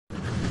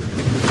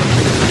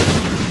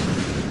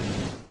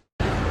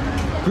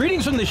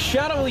Greetings from the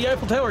shadow of the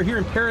Eiffel Tower here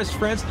in Paris,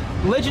 France.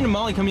 Legend of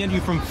Molly coming at you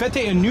from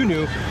Fête and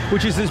Neu-Neu,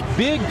 which is this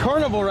big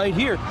carnival right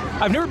here.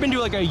 I've never been to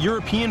like a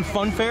European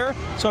fun fair,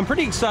 so I'm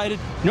pretty excited.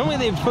 Normally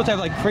they're supposed to have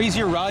like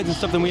crazier rides and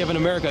stuff than we have in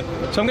America.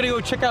 So I'm gonna go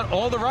check out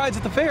all the rides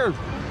at the fair,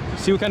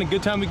 see what kind of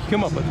good time we can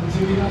come up with.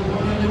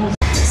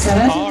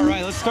 All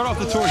right, let's start off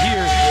the tour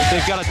here.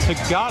 They've got a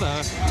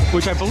Tagada,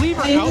 which I believe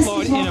are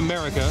outlawed in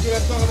America,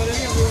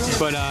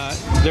 but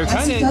they're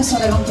kind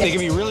of, they can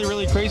be really,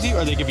 really crazy,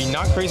 or they can be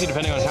not crazy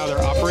depending on how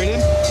they're operated.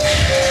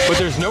 But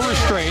there's no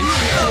restraints,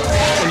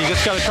 and you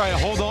just got to try to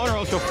hold on or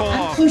else you'll fall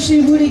off.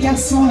 Accrochez-vous les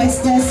garçons,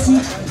 restez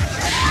assis.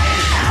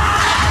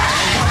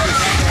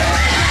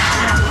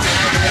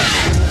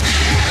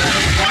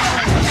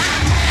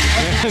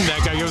 And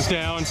that guy goes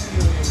down.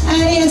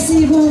 Allez,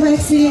 asseyez-vous, on va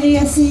accélérer,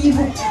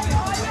 asseyez-vous.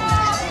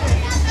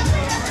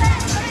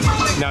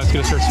 Now it's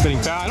going to start spinning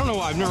fast. I don't know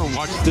why, I've never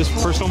watched this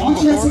personal one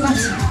before,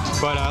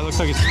 but it looks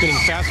like it's spinning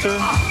faster. And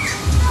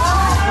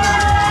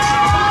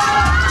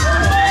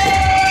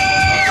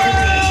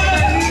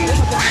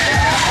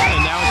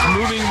now it's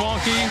moving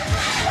wonky.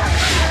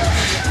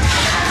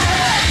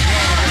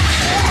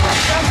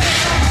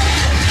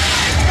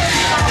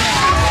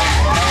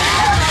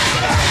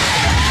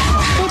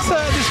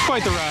 This is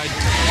quite the ride.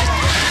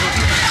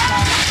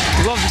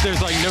 I love that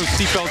there's like no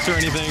seatbelts or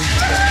anything.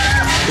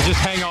 But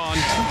just hang on.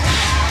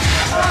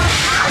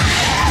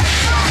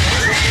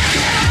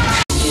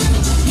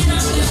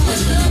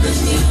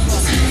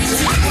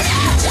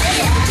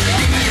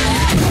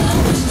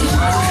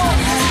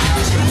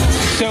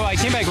 So I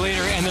came back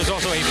later and there's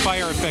also a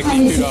fire effect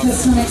being queued up.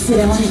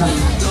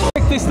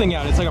 Check this thing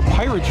out, it's like a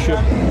pirate ship,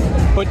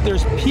 but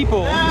there's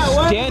people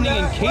standing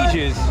in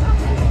cages.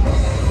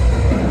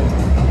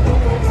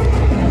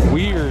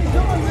 Weird.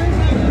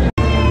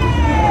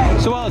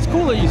 So while it's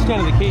cool that you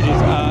stand in the cages,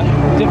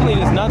 definitely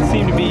does not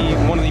seem to be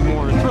one of the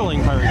more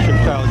thrilling pirate ship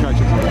style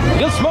attractions. It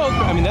does smoke,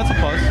 I mean that's a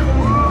plus,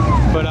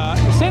 but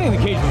standing in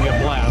the cage would be a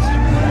blast.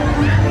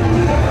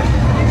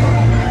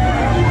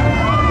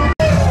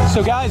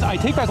 So guys, I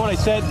take back what I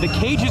said, the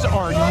cages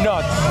are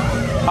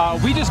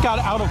nuts. We just got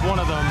out of one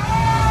of them,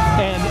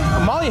 and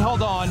Molly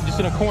held on just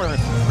in a corner,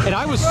 and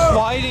I was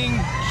sliding,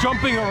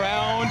 jumping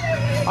around.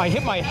 I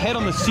hit my head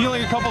on the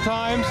ceiling a couple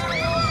times.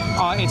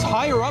 It's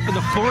higher up and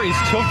the floor is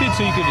tilted,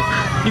 so you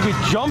could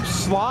jump,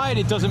 slide,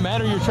 it doesn't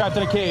matter, you're trapped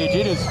in a cage.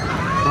 It is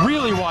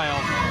really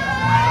wild.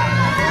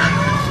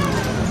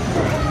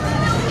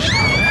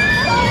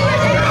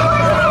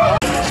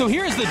 So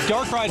here's the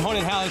dark ride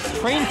haunted house,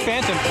 Train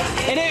Phantom.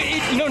 And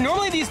you know,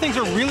 normally these things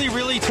are really,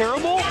 really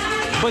terrible,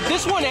 but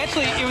this one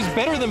actually, it was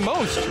better than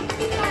most.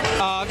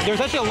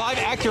 There's actually a live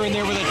actor in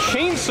there with a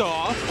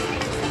chainsaw,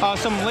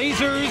 some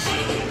lasers,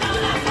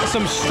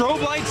 some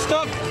strobe light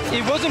stuff.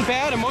 It wasn't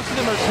bad, and most of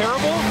them are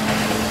terrible.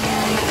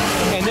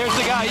 And there's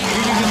the guy you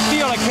can see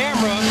on a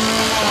camera.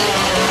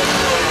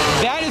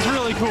 That is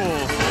really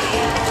cool.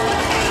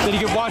 That you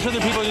can watch other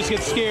people just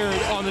get scared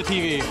on the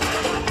TV.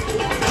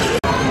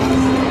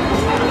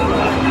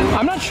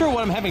 I'm not sure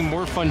what I'm having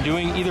more fun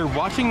doing, either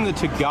watching the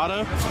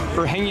Tagada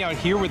or hanging out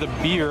here with a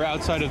beer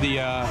outside of the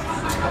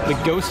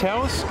ghost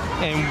house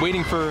and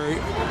waiting for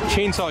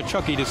Chainsaw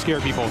Chucky to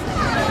scare people.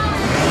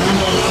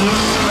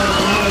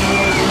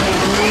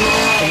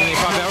 And then they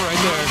pop out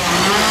right there.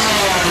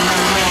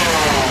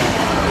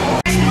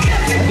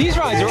 These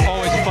rides are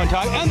always a fun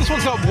time, and this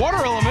one's got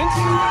water elements.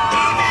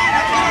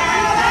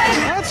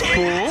 That's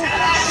cool.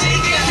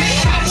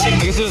 I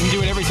guess it doesn't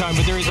do it every time,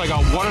 but there is like a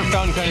water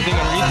fountain kind of thing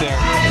underneath there.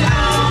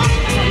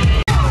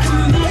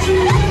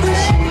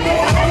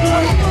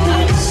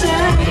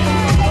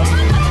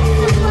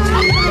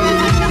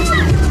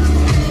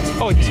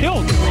 Oh, it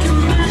tilts.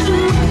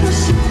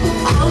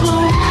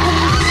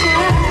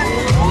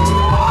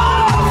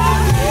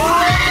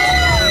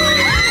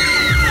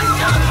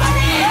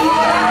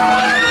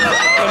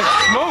 And it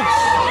smokes.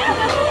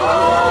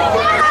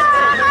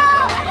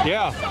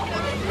 Yeah.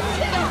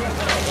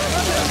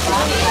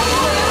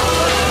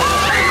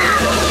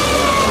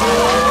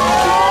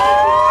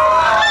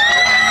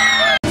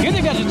 Here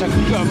they've got just a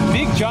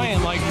big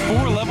giant like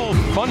 4-level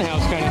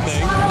funhouse kind of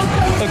thing.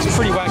 Looks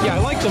pretty wacky. I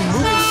like the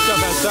moving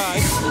stuff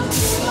outside.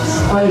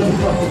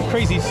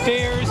 Crazy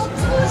stairs.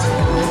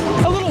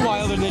 A little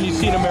wilder than you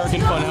see an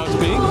American funhouse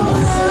being.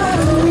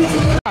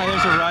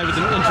 There's a ride with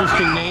an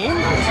interesting name.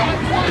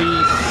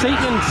 The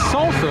Satan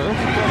Salsa.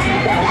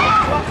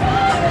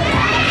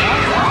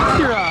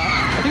 Here,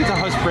 I think it's a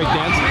house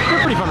breakdance.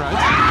 They're pretty fun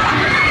rides.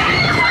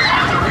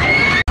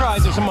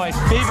 Rides are some of my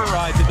favorite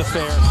rides at the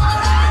fair.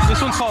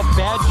 This one's called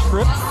Bad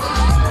Trip.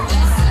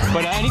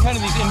 But any kind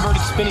of these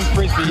inverted spinning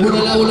frisbees. And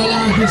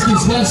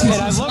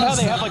I love how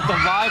they have like the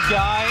live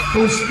guy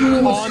on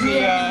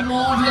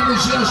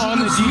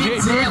the DJ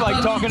booth,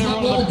 like talking to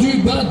everyone.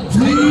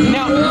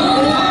 Now,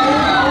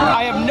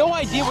 I have no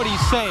idea what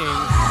he's saying,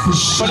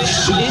 but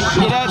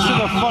it adds to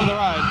the fun of the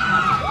ride.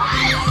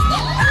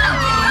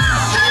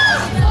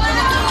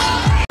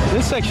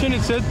 This section,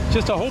 it said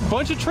just a whole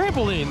bunch of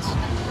trampolines.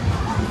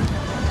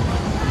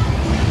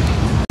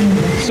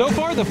 So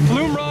far, the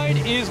flume ride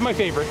is my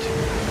favorite.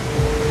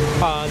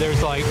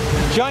 There's like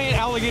giant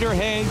alligator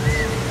heads,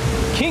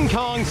 King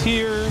Kong's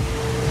here,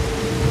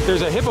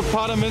 there's a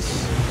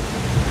hippopotamus.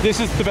 This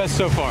is the best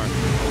so far.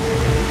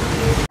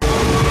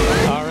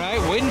 All right,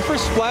 waiting for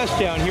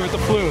splashdown here with the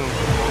flume.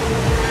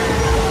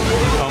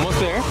 Almost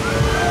there.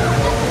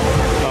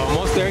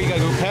 Almost there. You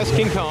gotta go past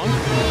King Kong.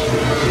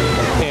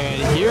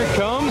 And here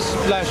comes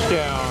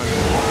splashdown.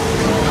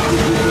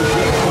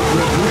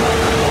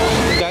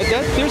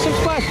 There's some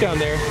splashdown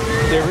there.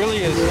 There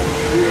really is.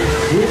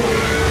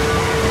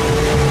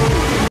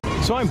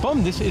 So I'm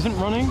bummed this isn't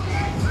running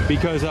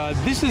because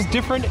this is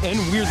different and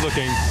weird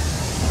looking.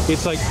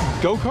 It's like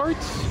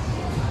go-karts.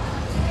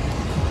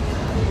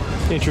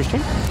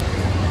 Interesting.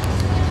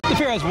 The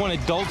fair has one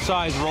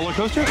adult-sized roller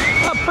coaster,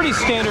 a pretty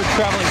standard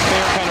traveling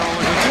fair kind of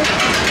roller coaster,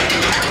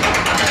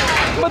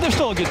 but there's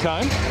still a good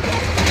time.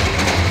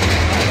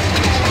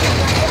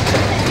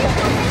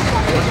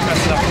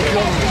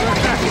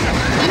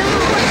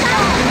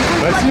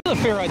 The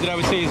fair ride that I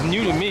would say is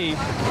new to me.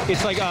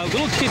 It's like a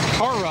little kid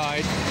car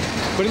ride,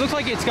 but it looks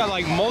like it's got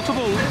like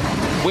multiple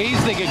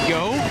ways they could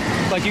go.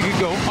 Like you could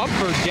go up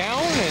or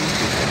down, and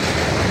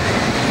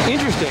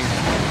interesting.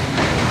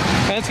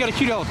 And it's got a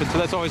cute elephant, so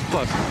that's always a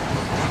plus.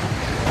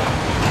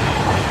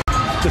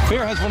 The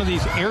fair has one of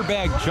these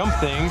airbag jump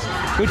things,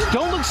 which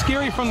don't look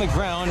scary from the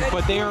ground,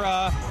 but they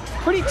are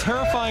pretty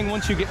terrifying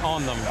once you get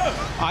on them.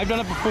 I've done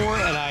it before,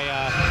 and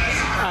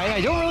I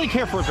don't really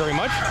care for it very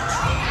much.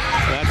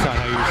 That's not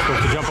how you're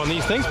supposed to jump on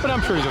these things, but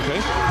I'm sure he's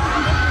okay.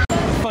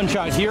 Fun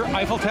shot here,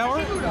 Eiffel Tower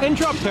and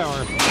Drop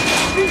Tower.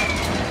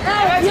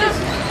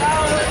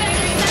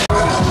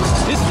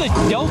 This is the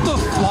Delta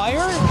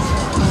Flyer,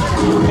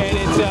 and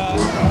it's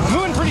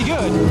moving pretty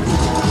good.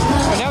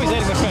 And now he's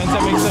hitting the fence,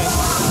 that makes sense.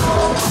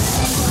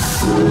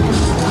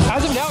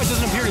 As of now, it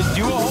doesn't appear to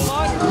do a whole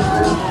lot.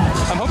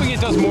 I'm hoping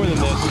it does more than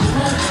this.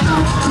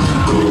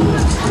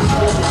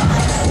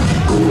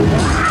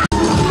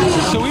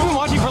 So we've been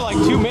watching for like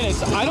 2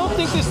 minutes. I don't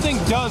think this thing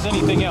does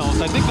anything else.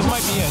 I think this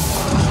might be it.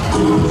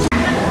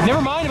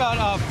 Never mind,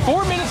 about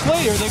 4 minutes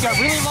later, they've got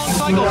really long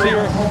cycles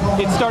here.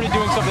 It started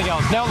doing something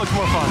else. Now it looks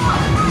more fun.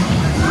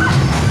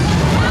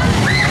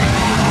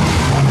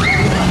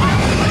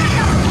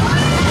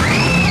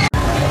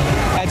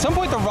 At some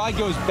point the ride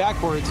goes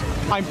backwards.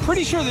 I'm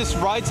pretty sure this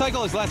ride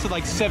cycle has lasted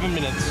like 7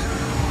 minutes.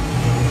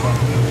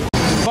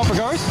 Bumper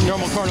cars,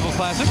 normal carnival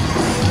classic.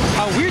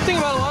 Weird thing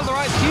about a lot of the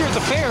rides here at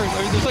the fair,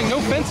 there's like no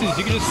fences.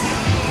 You can just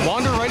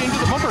wander right into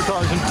the bumper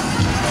cars and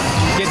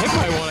get hit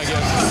by one, I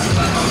guess.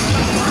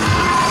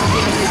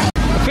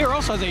 The fair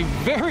also has a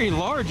very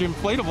large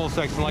inflatable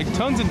section, like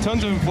tons and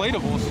tons of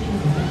inflatables.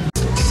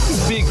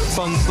 Big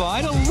fun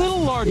slide, a little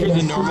larger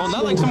than normal,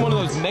 not like one of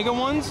those mega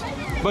ones,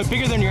 but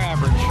bigger than your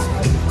average.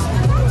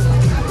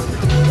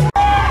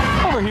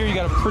 Over here you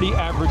got a pretty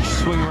average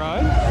swing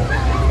ride.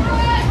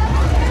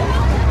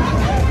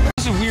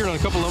 This is weird on a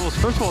couple levels.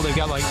 First of all, they've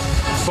got like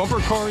bumper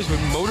cars with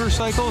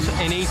motorcycles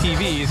and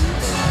ATVs.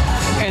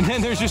 And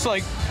then there's just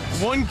like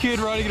one kid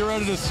riding it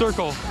around in a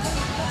circle.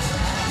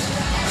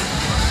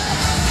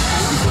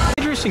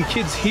 Interesting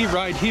kids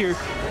ride here.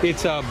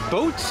 It's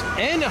boats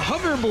and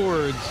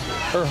hoverboards,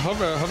 or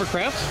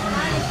hovercrafts,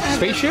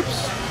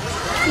 spaceships.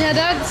 Yeah,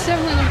 that's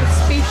definitely like a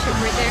spaceship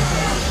right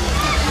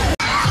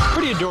there.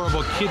 Pretty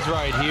adorable kids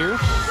ride here.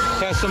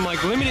 Has some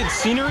like limited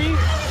scenery,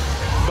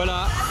 but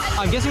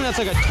I'm guessing that's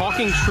like a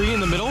talking tree in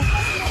the middle.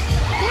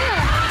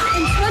 Yeah,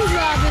 and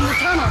SpongeBob in the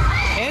tunnel.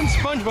 And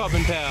SpongeBob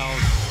and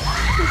pals.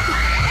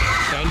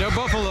 And a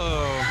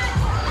buffalo.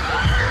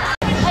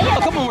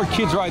 A couple more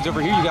kids rides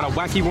over here. You got a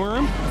wacky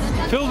worm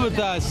filled with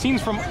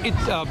scenes from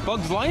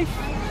Bug's Life.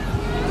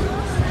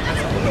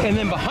 And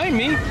then behind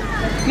me,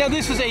 now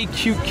this is a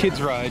cute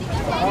kids ride.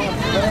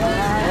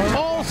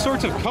 All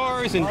sorts of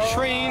cars and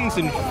trains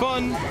and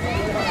fun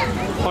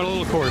on a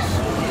little course.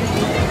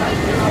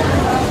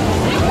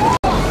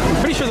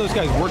 I'm pretty sure those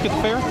guys work at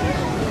the fair.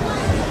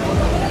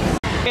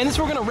 And this is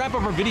where we're going to wrap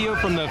up our video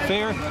from the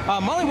fair.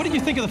 Molly, what did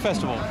you think of the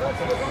festival?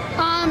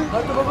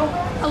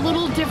 A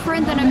little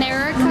different than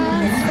America's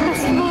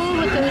festival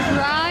with those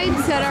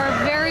rides that are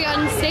very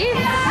unsafe.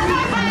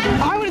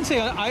 I wouldn't say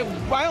I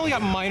only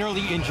got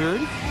minorly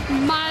injured.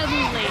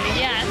 Mildly,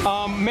 yes.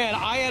 Man,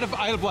 I had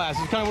a blast.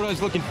 It's kind of what I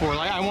was looking for.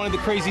 Like, I wanted the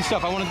crazy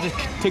stuff. I wanted the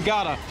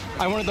Tagada.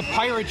 I wanted the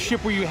pirate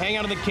ship where you hang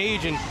out in the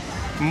cage and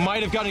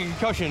might have gotten a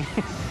concussion.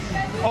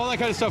 All that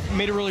kind of stuff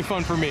made it really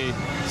fun for me.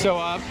 So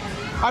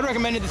I'd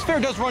recommend it. This fair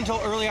does run till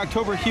early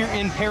October here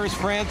in Paris,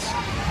 France.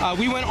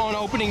 We went on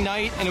opening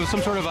night, and it was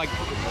some sort of like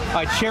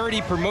a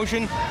charity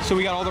promotion, so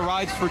we got all the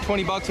rides for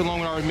 20 bucks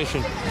along with our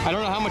admission. I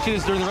don't know how much it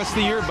is during the rest of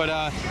the year, but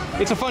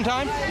it's a fun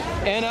time,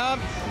 and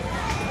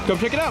go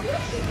check it out.